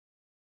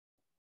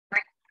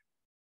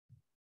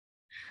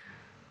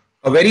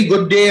A very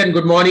good day and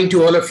good morning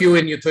to all of you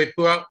in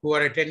Ethiopia who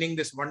are attending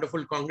this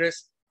wonderful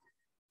Congress.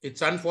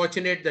 It's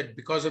unfortunate that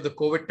because of the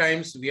COVID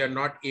times, we are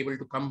not able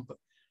to come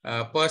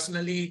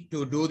personally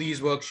to do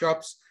these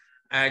workshops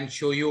and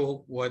show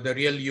you what the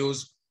real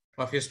use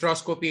of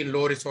hysteroscopy in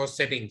low resource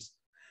settings.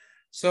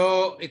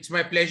 So it's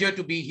my pleasure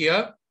to be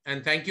here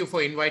and thank you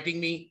for inviting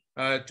me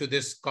to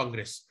this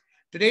Congress.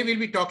 Today, we'll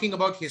be talking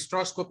about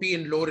hysteroscopy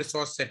in low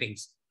resource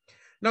settings.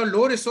 Now,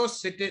 low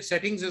resource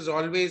settings is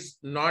always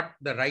not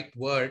the right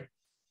word.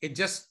 It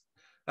just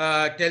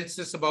tells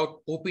us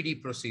about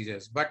OPD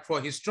procedures. But for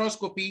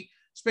hysteroscopy,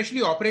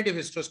 especially operative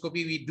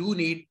hysteroscopy, we do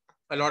need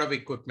a lot of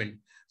equipment.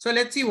 So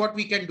let's see what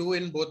we can do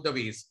in both the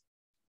ways.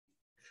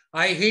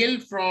 I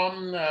hail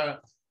from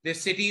the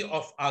city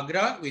of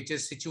Agra, which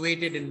is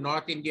situated in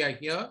North India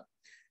here,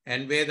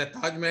 and where the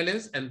Taj Mahal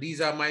is. And these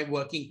are my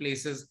working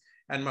places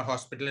and my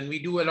hospital. And we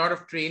do a lot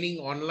of training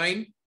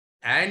online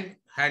and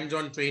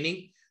hands-on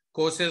training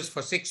courses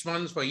for 6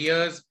 months, for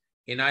years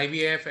in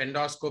IVF,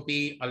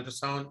 endoscopy,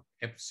 ultrasound,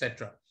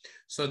 etc.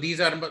 So these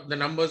are the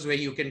numbers where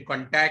you can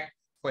contact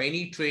for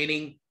any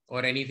training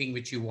or anything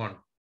which you want.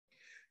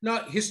 Now,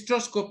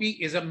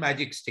 hysteroscopy is a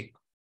magic stick.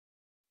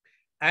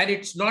 And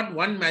it's not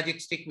one magic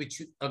stick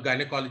which a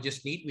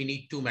gynecologist needs. We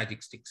need two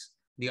magic sticks,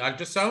 the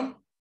ultrasound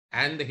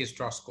and the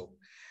hysteroscope.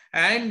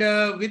 And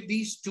with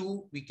these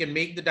two, we can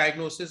make the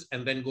diagnosis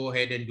and then go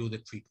ahead and do the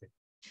treatment.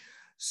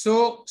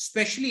 So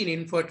especially in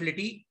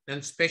infertility,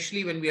 and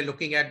especially when we are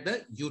looking at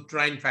the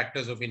uterine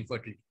factors of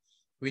infertility,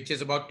 which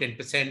is about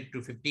 10% to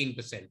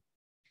 15%.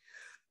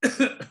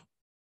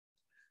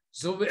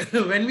 So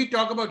when we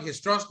talk about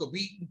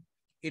hysteroscopy,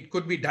 it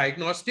could be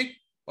diagnostic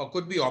or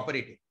could be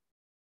operative.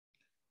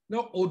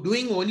 Now,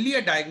 doing only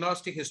a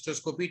diagnostic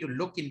hysteroscopy to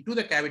look into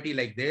the cavity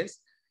like this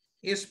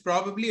is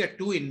probably a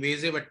too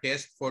invasive a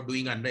test for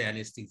doing under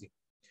anesthesia.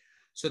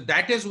 So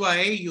that is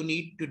why you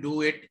need to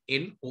do it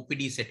in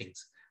OPD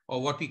settings,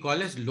 or what we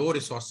call as low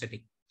resource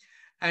setting.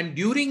 And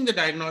during the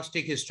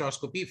diagnostic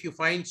hysteroscopy, if you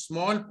find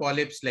small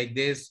polyps like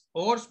this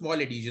or small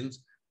adhesions,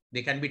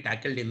 they can be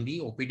tackled in the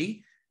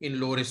OPD in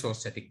low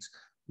resource settings.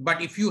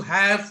 But if you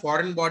have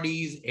foreign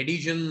bodies,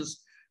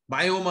 adhesions,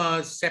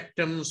 myomas,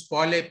 septums,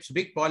 polyps,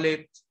 big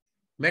polyps,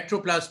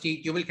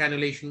 metroplasty, tubal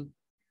cannulation,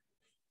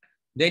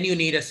 then you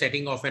need a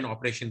setting of an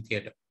operation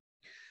theater.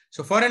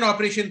 So for an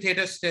operation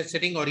theater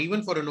setting, or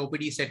even for an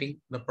OPD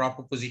setting, the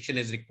proper position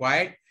is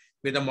required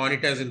with the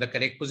monitors in the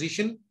correct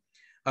position.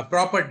 A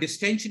proper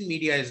distension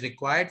media is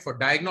required. For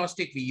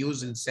diagnostic, we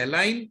use in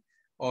saline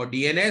or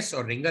DNS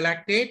or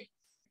ringalactate.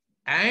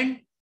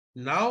 And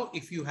now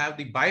if you have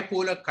the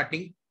bipolar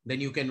cutting, then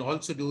you can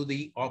also do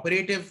the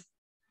operative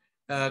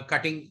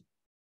cutting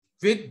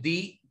with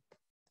the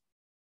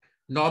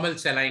normal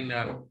saline.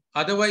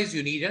 Otherwise,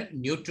 you need a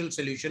neutral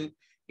solution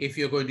if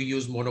you're going to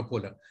use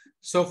monopolar.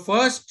 So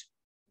first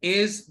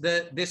is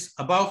this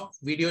above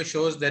video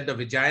shows that the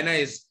vagina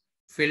is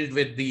filled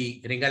with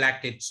the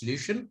ringalactate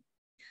solution,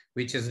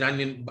 which is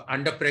done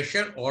under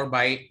pressure or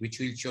by which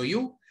we'll show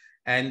you.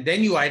 And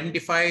then you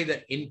identify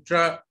the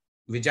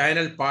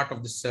intravaginal part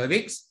of the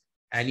cervix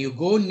and you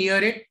go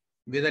near it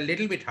with a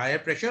little bit higher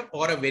pressure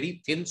or a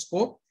very thin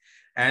scope,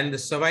 and the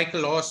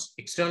cervical os,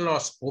 external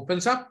os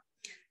opens up,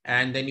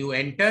 and then you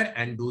enter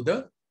and do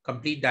the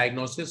complete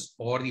diagnosis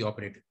or the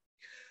operative.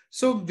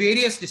 So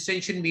various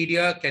distension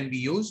media can be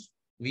used.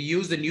 We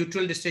use the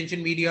neutral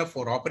distension media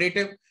for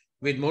operative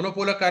with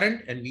monopolar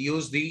current, and we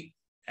use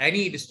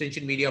any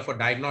distension media for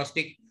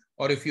diagnostic,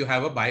 or if you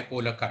have a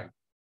bipolar current.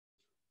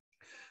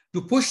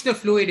 To push the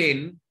fluid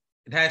in,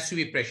 it has to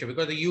be pressure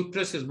because the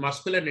uterus is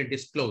muscular and it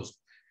is closed.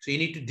 So you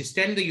need to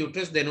distend the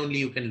uterus, then only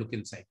you can look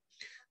inside.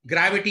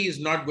 Gravity is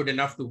not good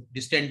enough to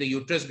distend the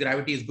uterus.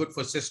 Gravity is good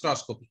for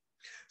cystoscopy.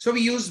 So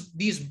we use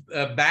these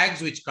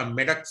bags which come,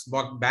 Medox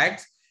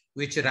bags,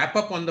 which wrap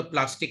up on the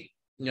plastic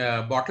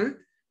bottle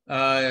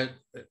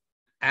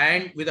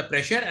and with a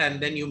pressure, and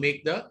then you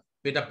make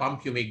with a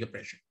pump, you make the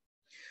pressure.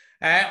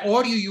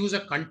 Or you use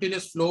a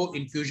continuous flow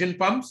infusion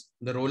pumps,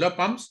 the roller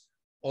pumps,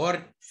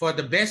 or for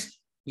the best,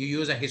 you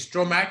use a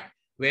hysteromat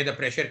where the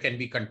pressure can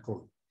be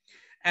controlled.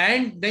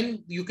 And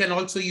then you can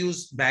also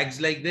use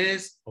bags like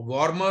this,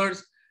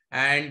 warmers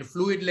and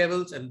fluid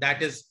levels, and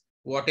that is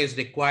what is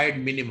required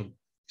minimum.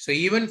 So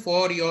even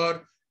for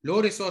your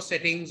low resource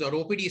settings or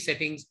OPD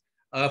settings,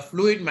 a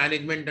fluid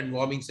management and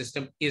warming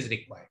system is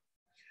required.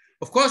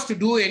 Of course, to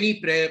do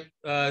any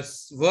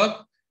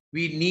work,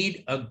 we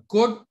need a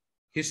good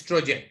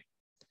hysterojet.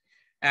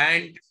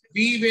 And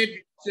we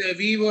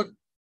would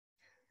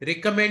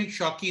recommend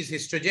Shockey's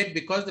hysterojet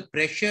because the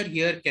pressure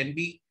here can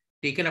be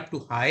taken up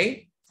to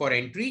high for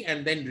entry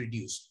and then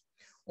reduced.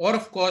 Or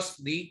of course,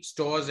 the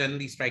Stores and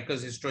the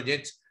Strikers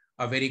hysterojets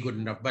are very good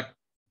enough. But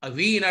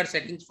we in our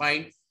settings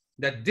find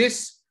that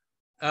this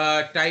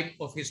type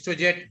of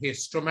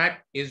hysteromat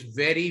is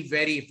very,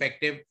 very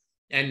effective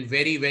and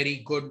very, very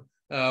good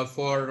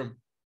and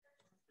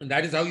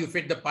that is how you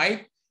fit the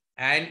pipe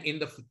and in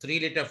the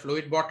 3-liter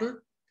fluid bottle,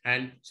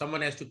 and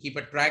someone has to keep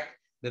a track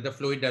that the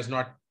fluid does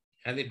not,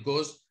 and it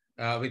goes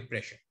with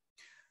pressure.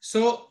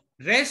 So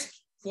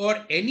rest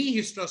for any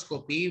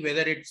hysteroscopy,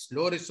 whether it's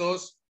low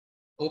resource,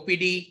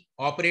 OPD,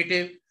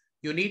 operative,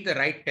 you need the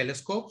right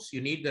telescopes,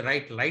 you need the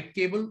right light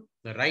cable,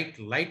 the right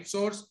light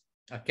source,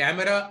 a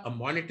camera, a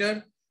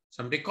monitor,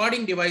 some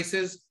recording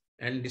devices,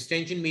 and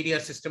distension media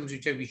systems,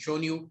 which have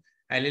shown you,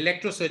 and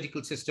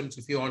electrosurgical systems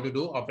if you want to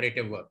do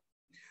operative work.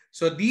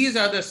 So these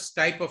are the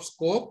type of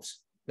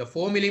scopes, the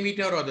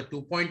 4mm or the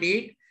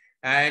 2.8,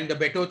 and the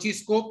Bertocci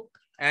scope.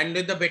 And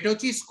with the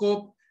Bertocci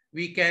scope,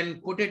 we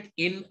can put it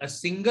in a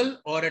single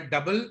or a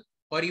double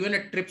or even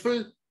a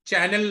triple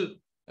channel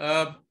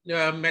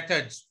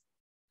methods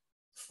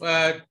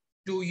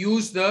to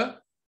use the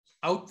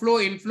outflow,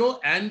 inflow,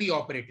 and the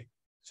operative.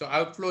 So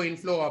outflow,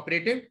 inflow,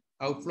 operative,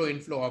 outflow,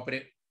 inflow,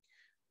 operative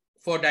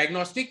for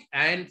diagnostic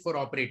and for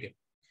operative.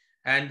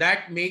 And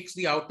that makes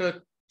the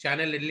outer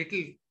channel a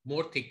little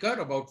more thicker,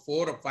 about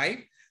 4 or 5.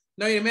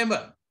 Now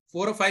remember,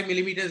 4 or 5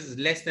 millimeters is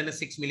less than a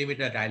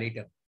 6mm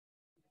dilator.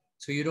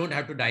 So you don't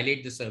have to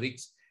dilate the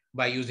cervix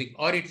by using,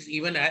 or it is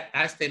even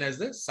as thin as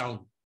the sound.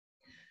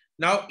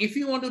 Now, if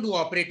you want to do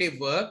operative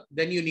work,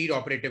 then you need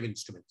operative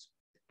instruments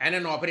and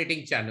an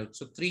operating channel.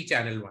 So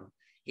 3-channel one,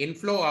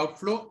 inflow,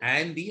 outflow,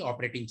 and the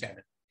operating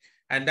channel.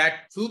 And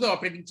that through the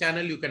operating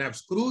channel, you can have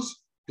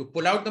screws to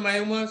pull out the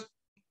myomas,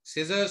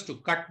 scissors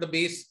to cut the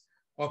base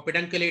of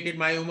pedunculated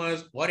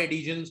myomas or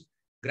adhesions,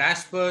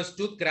 graspers,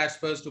 tooth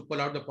graspers to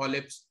pull out the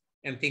polyps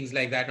and things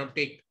like that, or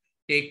take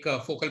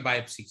focal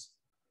biopsies.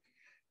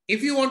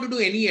 If you want to do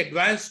any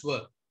advanced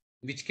work,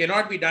 which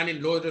cannot be done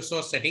in low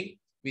resource setting,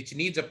 which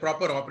needs a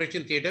proper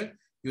operation theater,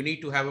 you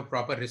need to have a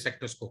proper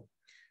resectoscope,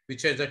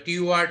 which is a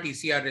TUR,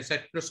 TCR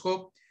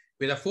resectoscope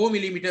with a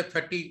 4mm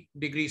 30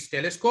 degrees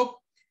telescope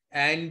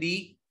and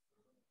the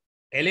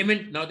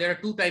element. Now, there are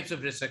 2 types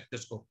of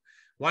resectoscope.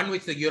 One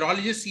which the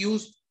urologists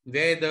use,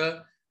 where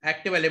the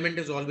active element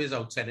is always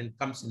outside and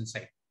comes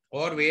inside,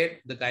 or where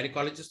the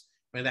gynecologist,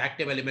 when the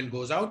active element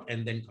goes out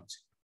and then comes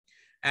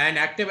in. And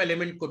active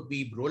element could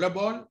be roller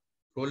ball,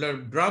 roller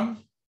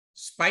drum,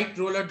 spiked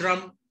roller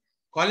drum,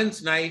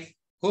 Collins knife,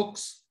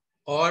 hooks,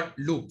 or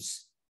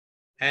loops.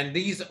 And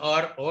these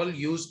are all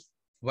used,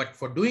 but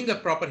for doing a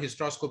proper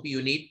hysteroscopy,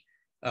 you need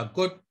a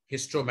good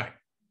hysteromat.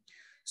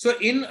 So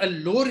in a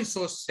low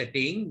resource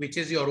setting, which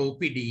is your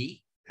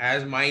OPD,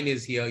 as mine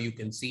is here, you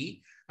can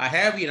see, I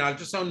have an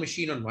ultrasound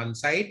machine on one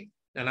side,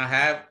 and I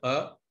have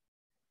a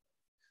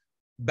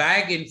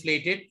bag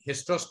inflated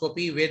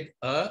hysteroscopy with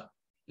a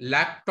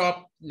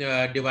laptop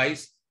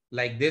device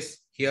like this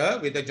here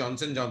with a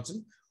Johnson &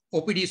 Johnson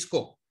OPD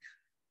scope.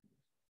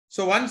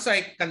 So once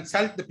I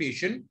consult the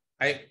patient,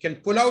 I can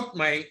pull out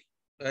my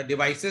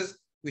devices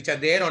which are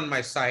there on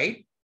my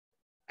side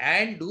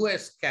and do a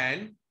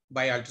scan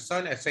by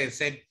ultrasound. As I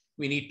said,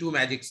 we need 2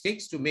 magic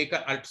sticks to make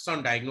an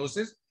ultrasound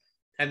diagnosis.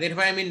 And then if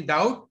I'm in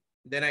doubt,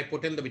 then I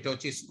put in the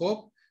Bertocci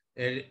scope,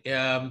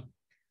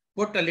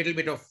 put a little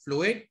bit of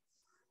fluid,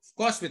 of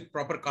course, with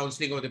proper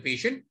counseling of the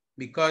patient,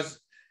 because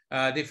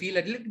they feel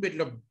a little bit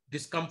of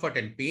discomfort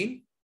and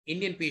pain.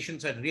 Indian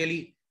patients are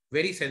really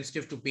very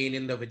sensitive to pain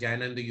in the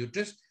vagina and the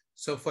uterus.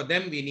 So for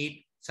them, we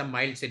need some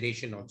mild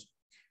sedation also.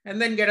 And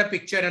then get a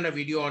picture and a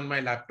video on my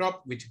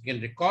laptop, which you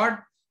can record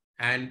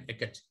and it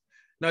gets.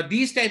 Now,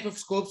 these type of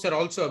scopes are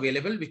also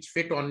available, which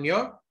fit on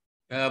your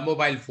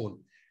mobile phone.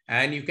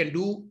 And you can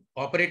do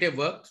operative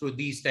work through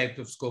these types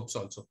of scopes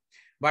also.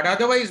 But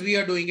otherwise, we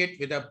are doing it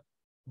with a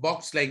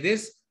box like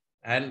this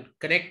and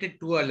connected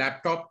to a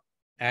laptop.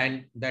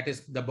 And that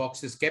is, the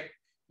box is kept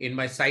in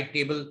my side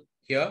table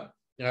here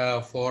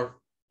for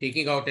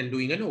taking out and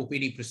doing an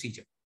OPD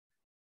procedure.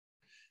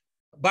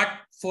 But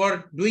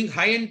for doing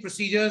high-end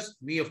procedures,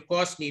 we of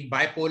course need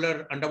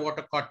bipolar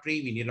underwater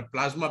cautery. We need a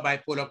plasma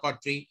bipolar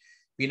cautery.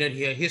 We need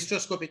a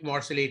hysteroscopic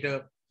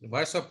morcellator,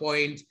 Versa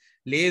points,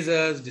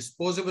 lasers,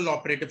 disposable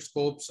operative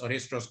scopes or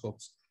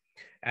hysteroscopes.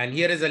 And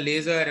here is a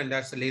laser, and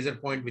that's a laser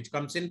point which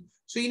comes in.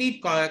 So you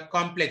need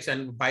complex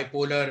and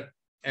bipolar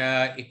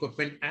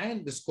equipment,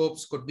 and the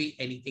scopes could be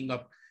anything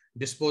of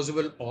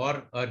disposable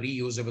or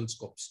reusable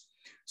scopes.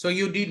 So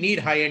you do need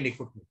high-end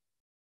equipment.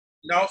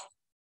 Now,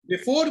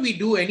 before we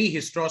do any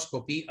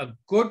hysteroscopy, a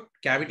good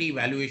cavity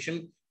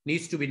evaluation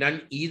needs to be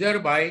done either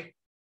by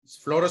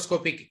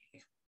fluoroscopic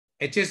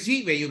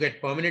HSG, where you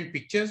get permanent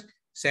pictures,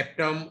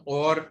 septum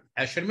or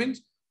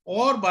Asherman's,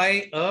 or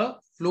by a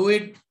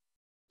fluid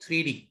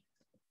 3D.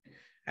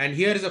 And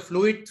here is a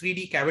fluid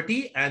 3D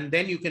cavity, and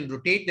then you can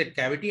rotate that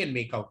cavity and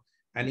make out.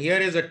 And here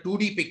is a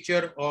 2D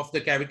picture of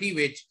the cavity,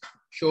 which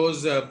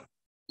shows a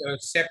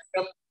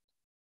septum.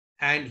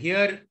 And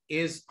here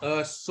is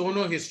a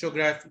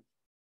sonohistograph,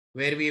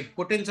 where we have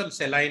put in some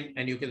saline,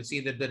 and you can see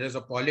that there is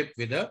a polyp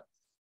with a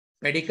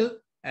pedicle,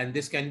 and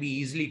this can be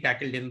easily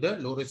tackled in the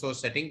low resource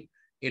setting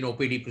in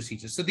OPD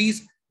procedures. So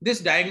this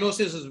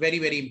diagnosis is very,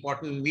 very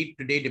important. We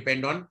today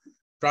depend on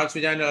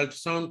transvaginal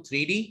ultrasound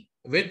 3D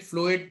with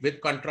fluid,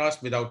 with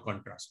contrast, without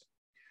contrast.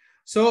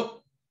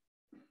 So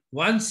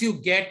once you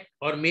get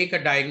or make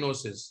a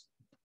diagnosis,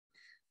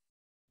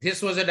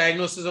 this was a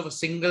diagnosis of a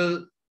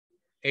single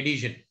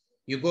adhesion.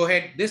 You go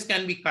ahead, this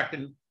can be cut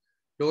in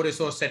low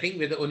resource setting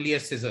with only a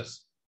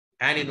scissors.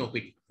 and in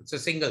OPD. It's a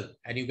single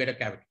and you get a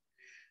cavity.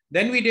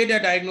 Then we did a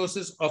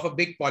diagnosis of a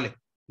big polyp.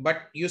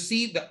 But you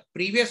see the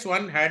previous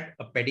one had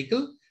a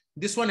pedicle.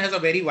 This one has a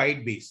very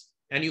wide base.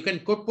 And you can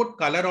put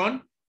color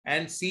on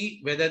and see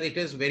whether it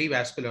is very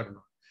vascular or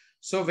not.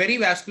 So very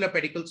vascular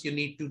pedicles, you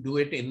need to do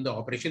it in the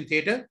operation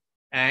theater,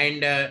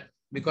 and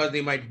because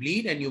they might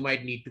bleed and you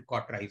might need to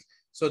cauterize.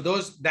 So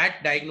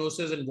that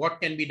diagnosis and what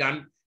can be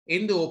done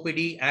in the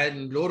OPD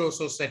and low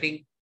Rosso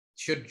setting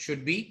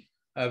should be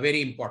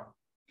very important.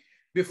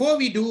 Before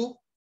we do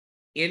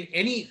in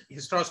any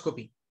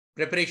hysteroscopy,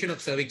 preparation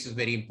of cervix is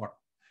very important.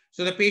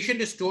 So the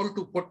patient is told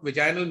to put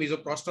vaginal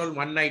misoprostol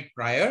one night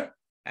prior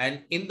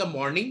and in the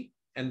morning,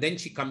 and then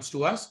she comes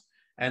to us,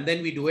 and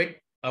then we do a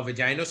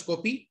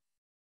vaginoscopy,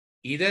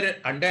 either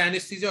under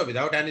anesthesia or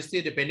without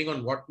anesthesia, depending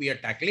on what we are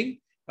tackling,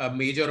 a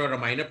major or a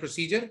minor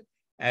procedure.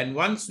 And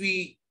once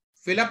we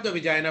fill up the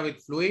vagina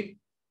with fluid,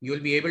 you will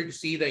be able to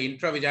see the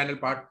intravaginal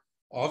part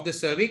of the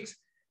cervix.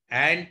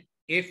 And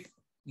if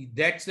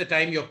that's the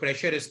time your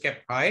pressure is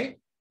kept high,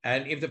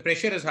 and if the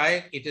pressure is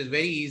high, it is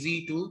very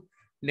easy to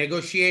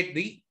negotiate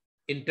the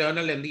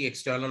internal and the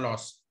external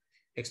os.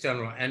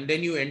 And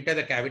then you enter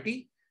the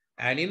cavity.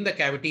 And in the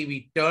cavity,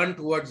 we turn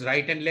towards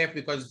right and left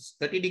because it's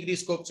 30-degree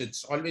scopes.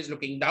 It's always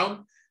looking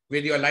down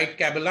with your light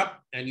cable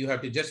up, and you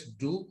have to just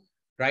do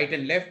right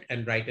and left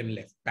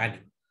panning.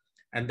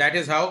 And that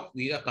is how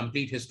a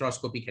complete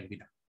hysteroscopy can be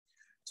done.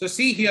 So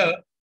see here.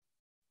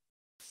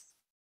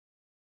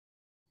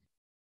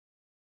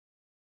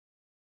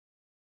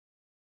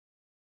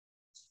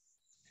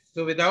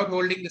 So without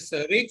holding the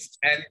cervix,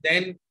 and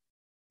then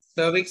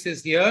cervix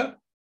is here.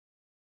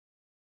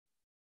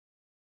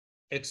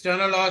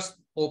 External os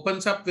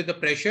opens up with the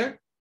pressure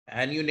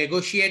and you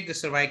negotiate the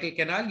cervical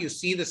canal. You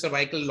see the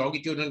cervical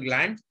longitudinal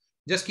glands.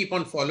 Just keep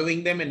on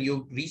following them and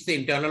you reach the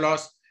internal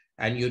os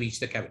and you reach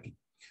the cavity.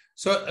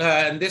 So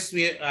and this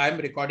way, I'm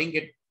recording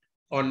it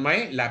on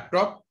my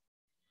laptop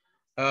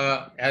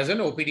as an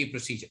OPD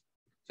procedure.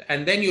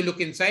 And then you look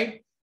inside,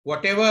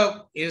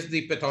 whatever is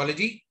the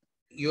pathology,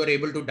 you are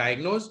able to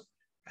diagnose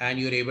and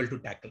you're able to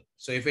tackle.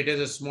 So if it is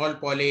a small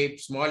polyp,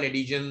 small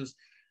adhesions,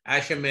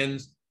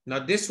 Asherman's. Now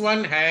this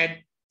one had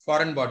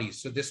foreign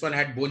bodies. So this one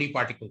had bony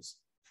particles.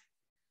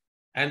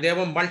 And there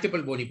were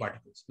multiple bony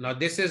particles. Now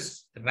this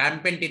is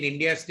rampant in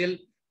India still,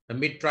 the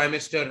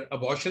mid-trimester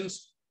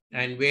abortions,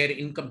 and where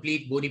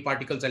incomplete bony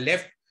particles are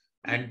left,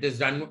 and it is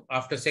done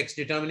after sex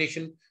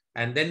determination.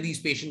 And then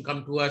these patients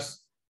come to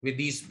us with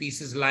these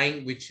pieces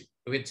lying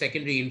with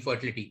secondary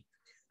infertility.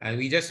 And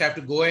we just have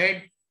to go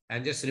ahead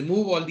and just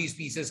remove all these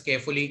pieces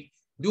carefully,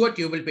 do a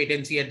tubal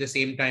patency at the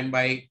same time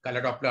by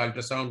color Doppler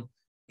ultrasound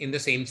in the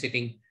same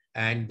sitting,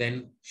 and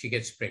then she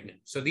gets pregnant.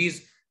 So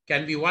these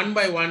can be one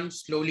by one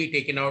slowly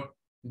taken out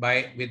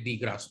with the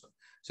grasper.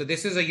 So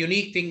this is a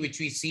unique thing which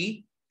we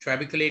see,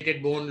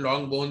 trabeculated bone,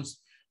 long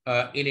bones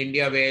in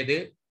India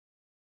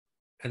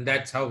and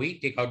that's how we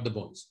take out the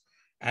bones.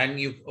 And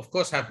you, of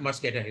course,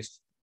 must get a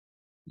history.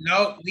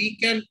 Now, we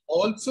can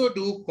also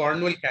do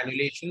cornual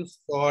cannulations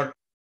for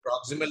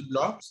proximal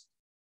blocks.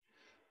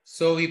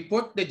 So we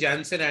put the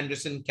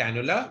Janssen-Anderson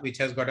cannula, which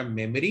has got a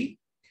memory,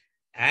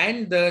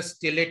 and the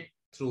stillet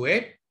through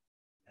it,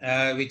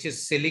 which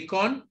is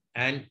silicone,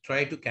 and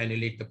try to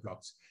cannulate the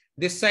blocks.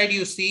 This side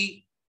you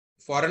see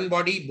foreign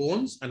body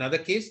bones, another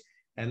case,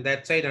 and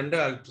that side under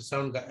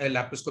ultrasound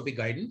laparoscopic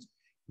guidance,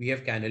 we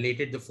have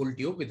cannulated the full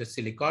tube with a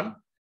silicone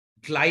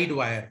glide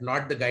wire,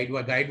 not the guide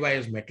wire. Guide wire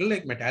is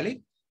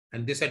metallic,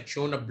 and this had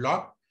shown a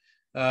block,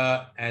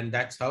 and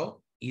that's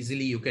how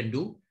easily you can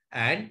do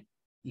and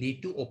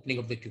lead to opening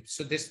of the tube.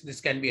 So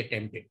this can be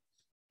attempted.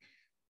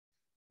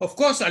 Of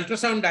course,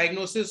 ultrasound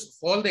diagnosis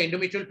for all the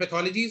endometrial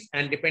pathologies,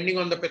 and depending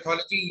on the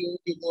pathology,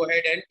 you go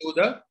ahead and do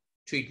the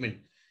treatment.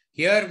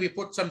 Here we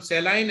put some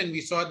saline and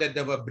we saw that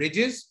there were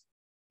bridges,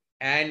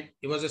 and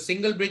it was a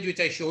single bridge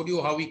which I showed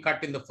you how we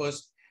cut in the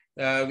first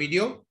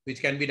video,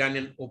 which can be done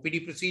in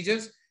OPD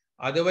procedures.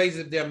 Otherwise,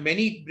 if there are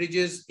many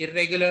bridges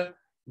irregular,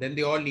 then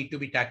they all need to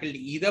be tackled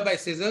either by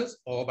scissors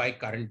or by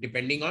current,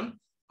 depending on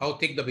how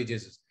thick the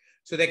bridges is.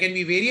 So there can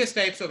be various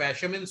types of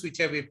Asherman's, which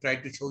we've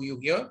tried to show you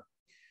here,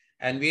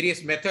 and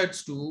various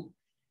methods to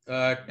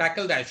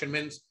tackle the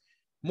Asherman's.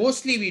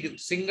 Mostly we do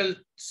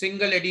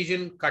single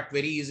adhesion, cut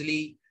very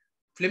easily.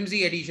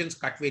 Flimsy adhesions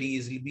cut very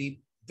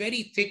easily.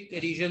 Very thick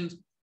adhesions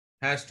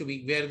has to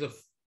be where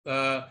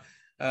the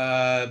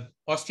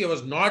ostia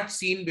was not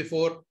seen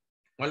before,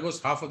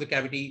 almost half of the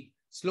cavity.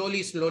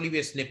 Slowly we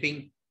are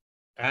snipping,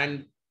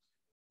 and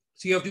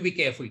so you have to be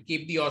careful.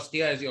 Keep the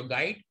ostia as your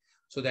guide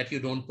so that you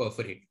don't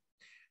perforate.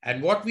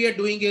 And what we are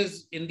doing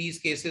is, in these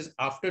cases,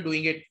 after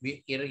doing it,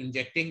 we are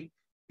injecting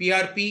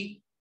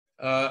PRP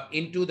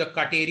into the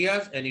cut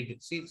areas, and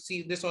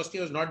see this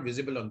ostia is not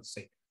visible on the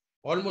side,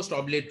 almost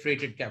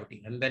obliterated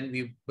cavity. And then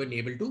we've been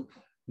able to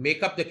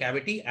make up the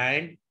cavity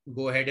and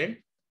go ahead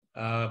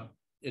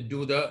and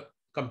do the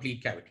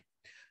complete cavity.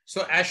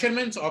 So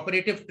Asherman's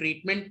operative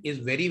treatment is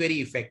very, very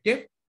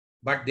effective,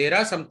 but there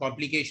are some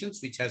complications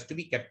which has to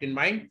be kept in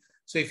mind.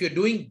 So if you're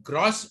doing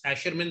gross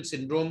Asherman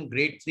syndrome,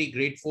 grade 3,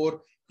 grade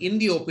 4 in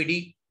the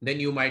OPD, then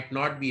you might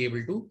not be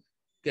able to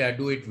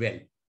do it well.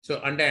 So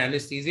under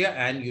anesthesia,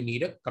 and you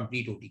need a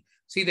complete OT.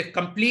 See the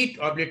complete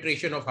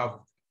obliteration of half.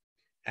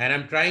 And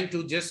I'm trying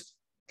to just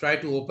try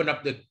to open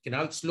up the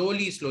canal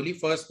slowly.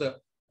 First the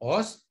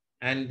os,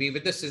 and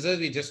with the scissors,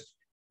 we just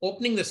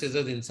opening the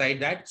scissors inside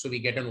that. So we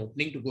get an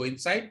opening to go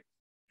inside,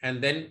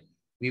 and then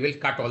we will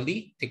cut all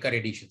the thicker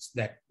adhesions.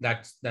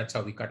 That's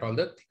how we cut all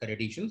the thicker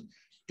adhesions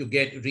to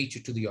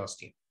reach to the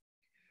ostium.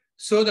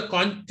 So the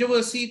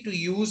controversy to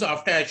use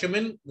after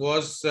Asherman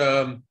was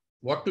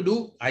what to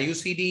do.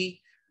 IUCD,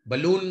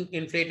 balloon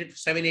inflated for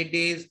 7-8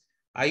 days,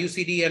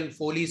 IUCD and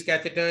Foley's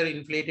catheter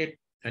inflated.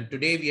 And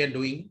today we are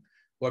doing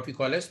what we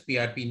call as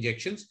PRP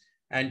injections,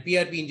 and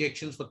PRP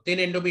injections for thin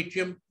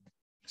endometrium,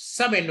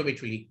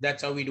 subendometrially.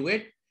 That's how we do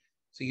it.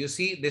 So you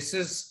see, this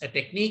is a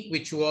technique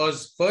which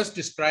was first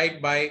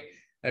described by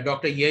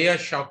Dr. Yahya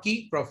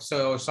Shawki, Professor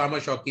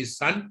Osama Shawki's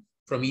son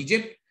from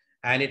Egypt,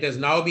 and it is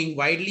now being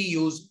widely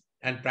used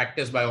and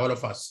practiced by all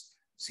of us.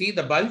 See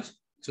the bulge?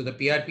 So the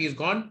PRP is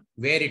gone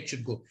where it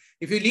should go.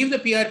 If you leave the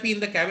PRP in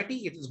the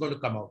cavity, it is going to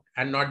come out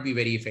and not be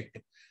very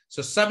effective.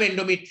 So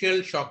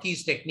subendometrial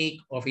Shawki's technique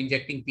of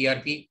injecting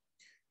PRP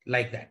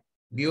like that.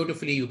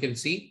 Beautifully, you can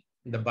see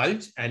the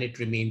bulge and it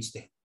remains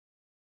there.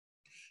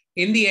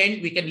 In the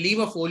end, we can leave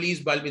a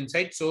Foley's bulb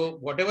inside. So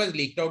whatever is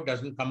leaked out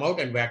doesn't come out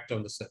and act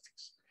on the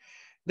surface.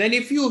 Then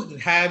if you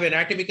have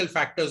anatomical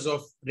factors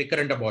of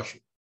recurrent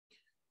abortion,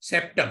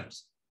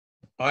 septums,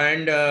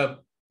 and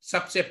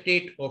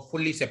subseptate or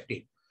fully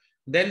septate,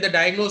 then the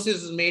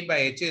diagnosis is made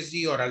by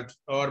HSG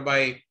or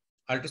by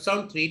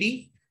ultrasound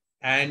 3D.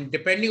 And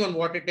depending on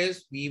what it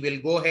is, we will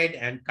go ahead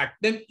and cut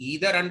them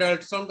either under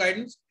ultrasound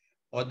guidance,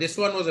 or this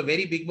one was a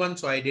very big one,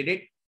 so I did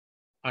it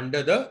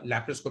under the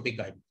laparoscopic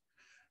guidance.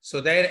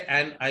 So there,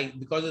 and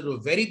because it was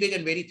very big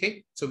and very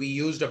thick, so we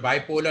used a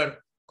bipolar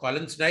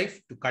Collins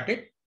knife to cut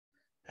it,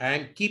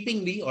 and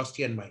keeping the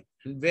ostia in mind,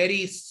 and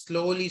very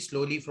slowly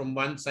from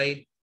one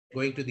side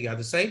going to the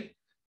other side.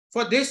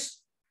 For this,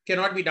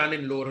 cannot be done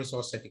in low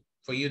resource setting.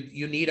 For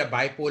you need a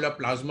bipolar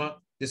plasma.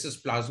 This is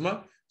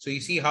plasma. So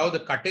you see how the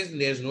cut is, and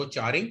there's no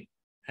charring.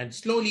 And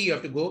slowly you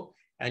have to go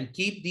and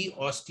keep the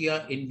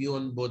ostia in view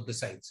on both the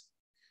sides.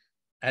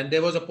 And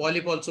there was a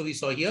polyp also we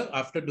saw here.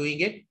 After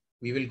doing it,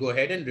 we will go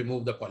ahead and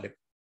remove the polyp.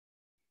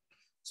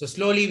 So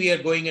slowly we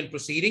are going and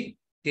proceeding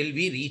till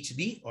we reach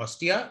the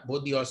ostia,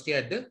 both the ostia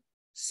at the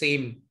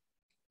same.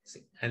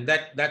 And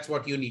that's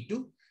what you need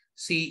to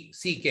see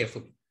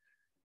carefully.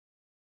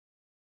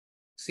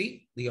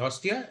 See the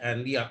ostia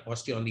and the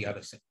ostia on the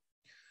other side.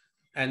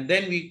 And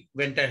then we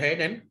went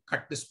ahead and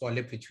cut this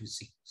polyp, which we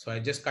see. So I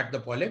just cut the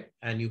polyp,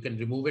 and you can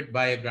remove it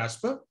by a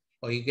grasper,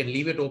 or you can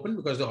leave it open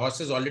because the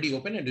os is already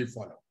open and it will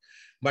fall out.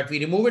 But we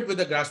remove it with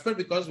the grasper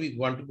because we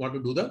want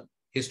to do the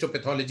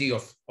histopathology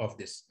of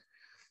this.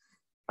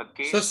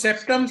 Okay. So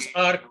septums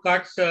are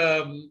cut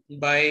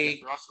by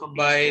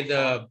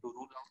the,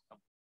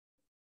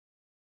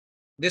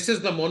 this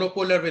is the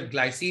monopolar with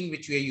glycine,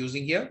 which we are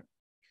using here,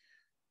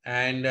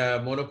 and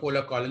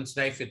monopolar Collins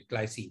knife with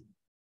glycine.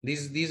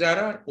 These are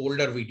our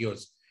older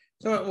videos.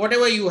 So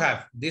whatever you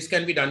have, this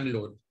can be done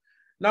low.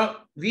 Now,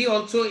 we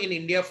also in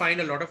India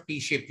find a lot of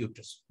T-shaped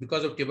uterus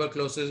because of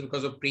tuberculosis,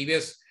 because of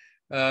previous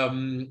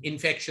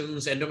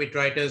infections,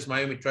 endometritis,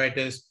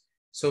 myometritis.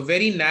 So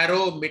very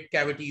narrow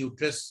mid-cavity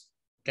uterus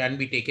can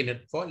be taken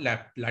for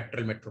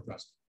lateral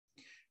metroplasty.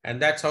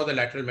 And that's how the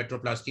lateral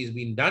metroplasty is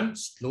being done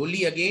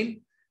slowly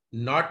again,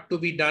 not to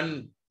be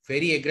done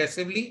very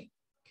aggressively.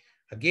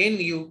 Again,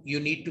 you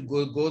need to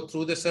go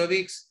through the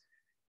cervix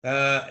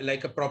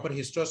like a proper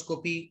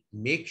hysteroscopy.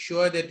 Make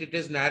sure that it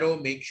is narrow.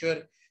 Make sure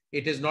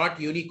it is not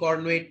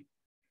unicornuate.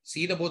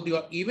 See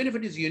even if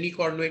it is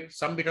unicornuate,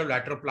 some bit of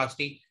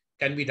lateroplasty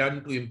can be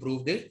done to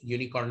improve the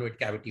unicornuate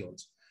cavity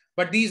also.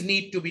 But these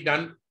need to be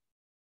done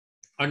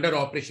under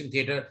operation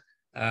theater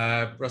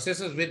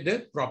processes with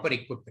the proper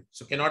equipment.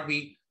 So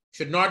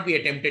should not be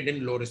attempted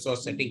in low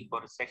resource setting.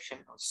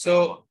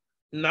 So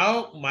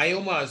now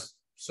myomas.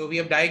 So we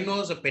have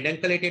diagnosed a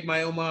pedunculated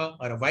myoma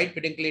or a wide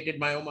pedunculated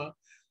myoma.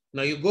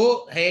 Now you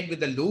go ahead with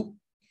the loop,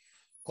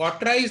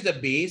 cauterize the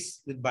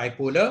base with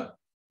bipolar,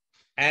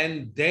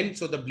 and then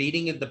so the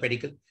bleeding in the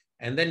pedicle,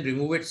 and then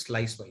remove it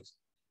slice-wise.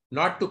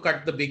 Not to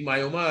cut the big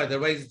myoma,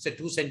 otherwise it's a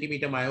 2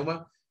 centimeter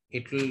myoma.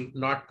 It will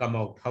not come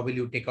out. How will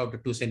you take out a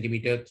 2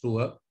 centimeter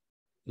through a,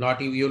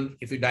 not even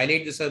if you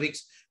dilate the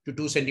cervix to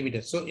 2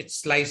 centimeters. So it's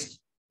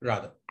sliced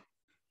rather.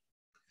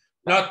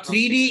 Now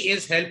 3D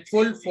is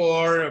helpful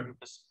for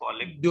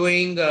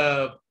doing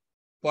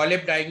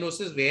polyp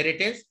diagnosis where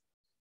it is.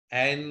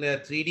 And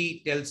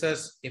 3D tells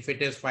us if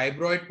it is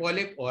fibroid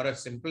polyp or a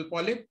simple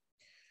polyp.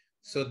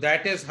 So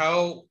that is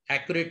how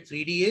accurate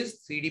 3D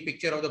is, 3D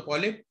picture of the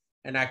polyp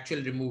and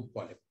actual removed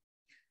polyp.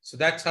 So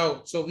that's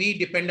how, so we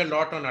depend a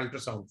lot on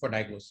ultrasound for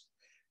diagnosis.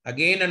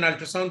 Again, an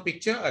ultrasound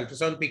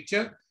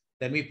picture,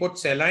 then we put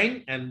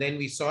saline, and then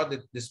we saw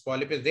that this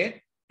polyp is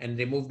there and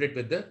removed it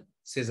with the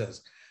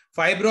scissors.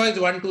 Fibroids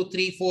 1, 2,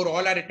 3, 4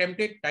 all are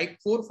attempted. Type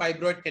 4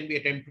 fibroid can be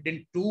attempted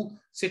in 2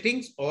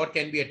 sittings or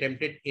can be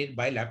attempted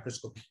by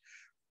laparoscopy.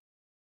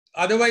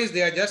 Otherwise,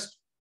 they are just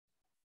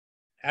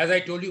as I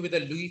told you, with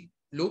a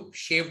loop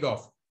shaved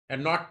off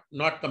and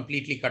not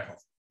completely cut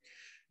off.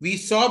 We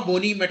saw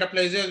bony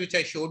metaplasia, which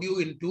I showed you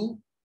in 2.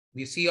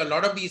 We see a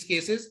lot of these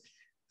cases,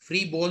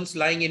 free bones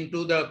lying in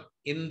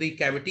the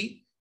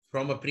cavity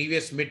from a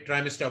previous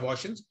mid-trimester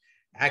abortions,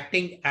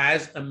 acting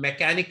as a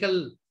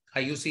mechanical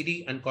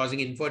IUCD and causing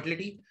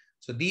infertility.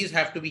 So these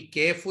have to be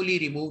carefully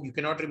removed. You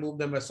cannot remove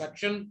them by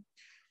suction.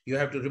 You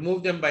have to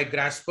remove them by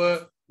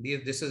grasper.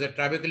 This is a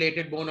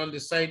trabeculated bone on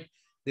this side.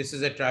 This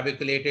is a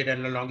trabeculated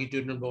and a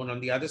longitudinal bone on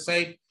the other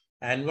side.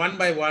 And one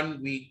by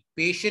one, we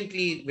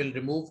patiently will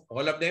remove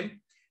all of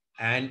them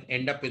and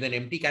end up with an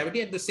empty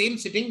cavity. At the same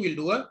sitting, we'll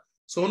do a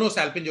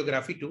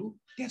sonosalpingography to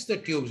test the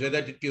tubes,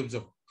 whether the tubes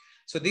are.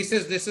 So this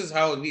is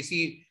how we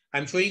see.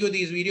 I'm showing you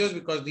these videos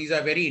because these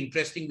are very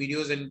interesting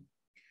videos, and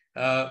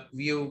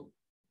you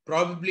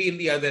probably in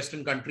the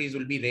Western countries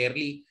will be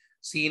rarely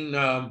seen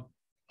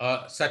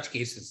such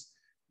cases.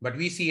 But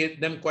we see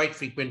them quite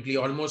frequently.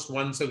 Almost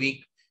once a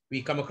week,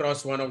 we come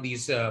across one of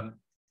these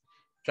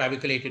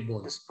trabeculated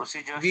bones.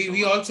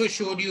 We also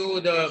showed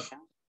you the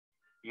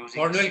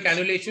corneal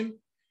cannulation.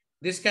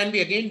 This can be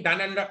again done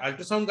under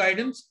ultrasound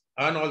guidance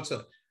and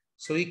also.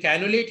 So we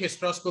cannulate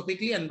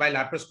hysteroscopically and by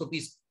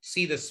laparoscopy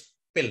see the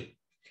spill.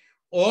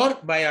 Or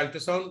by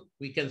ultrasound,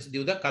 we can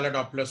do the color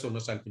Doppler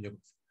sonosalpingography.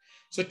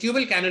 So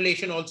tubal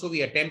cannulation also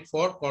we attempt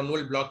for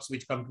corneal blocks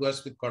which come to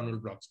us with corneal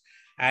blocks.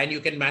 And you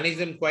can manage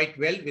them quite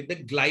well with the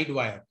glide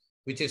wire,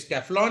 which is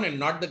Teflon, and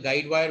not the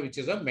guide wire, which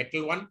is a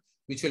metal one,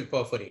 which will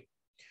perforate.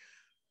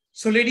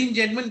 So ladies and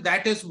gentlemen,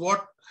 that is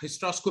what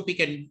hysteroscopy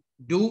can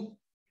do.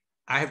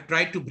 I have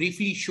tried to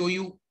briefly show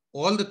you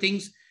all the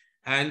things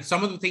and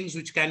some of the things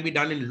which can be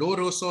done in low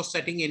resource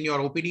setting in your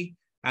OPD,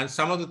 and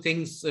some of the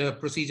things,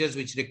 procedures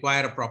which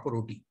require a proper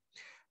OT.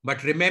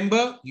 But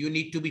remember, you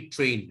need to be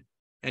trained,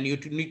 and you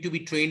need to be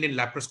trained in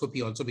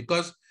laparoscopy also,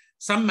 because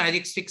some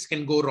magic sticks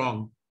can go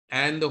wrong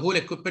and the whole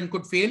equipment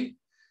could fail.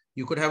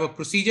 You could have a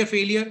procedure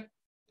failure,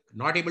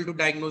 not able to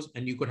diagnose,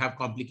 and you could have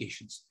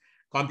complications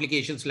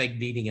like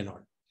bleeding and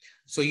all.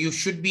 So you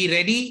should be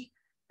ready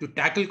to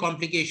tackle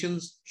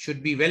complications,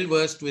 should be well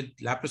versed with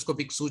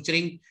laparoscopic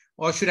suturing,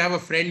 or should have a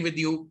friend with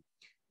you.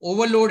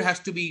 Overload has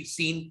to be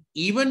seen.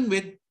 Even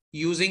with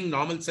using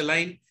normal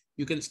saline,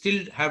 you can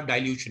still have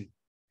dilution.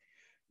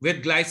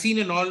 With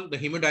glycine and all, the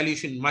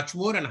hemodilution much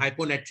more, and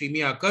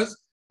hyponatremia occurs,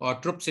 or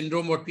Trupp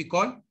syndrome, what we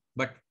call.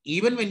 But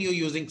even when you're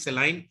using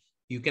saline,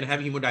 you can have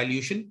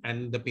hemodilution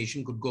and the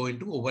patient could go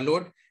into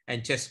overload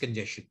and chest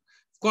congestion.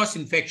 Of course,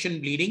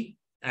 infection, bleeding,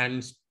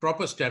 and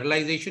proper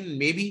sterilization,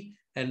 maybe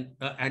an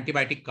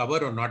antibiotic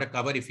cover or not a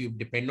cover if you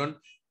depend on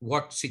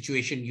what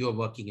situation you are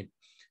working in.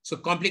 So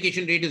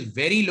complication rate is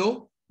very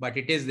low, but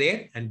it is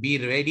there, and be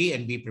ready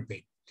and be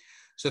prepared.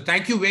 So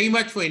thank you very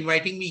much for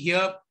inviting me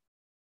here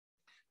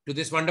to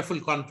this wonderful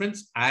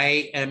conference.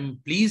 I am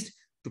pleased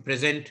to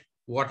present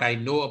what I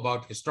know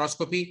about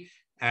hysteroscopy,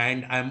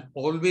 and I'm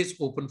always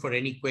open for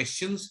any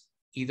questions,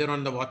 either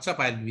on the WhatsApp,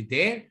 I'll be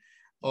there,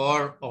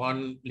 or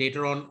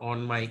later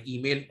on my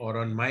email or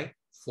on my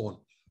phone.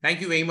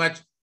 Thank you very much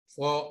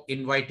for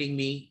inviting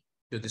me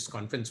to this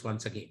conference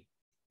once again.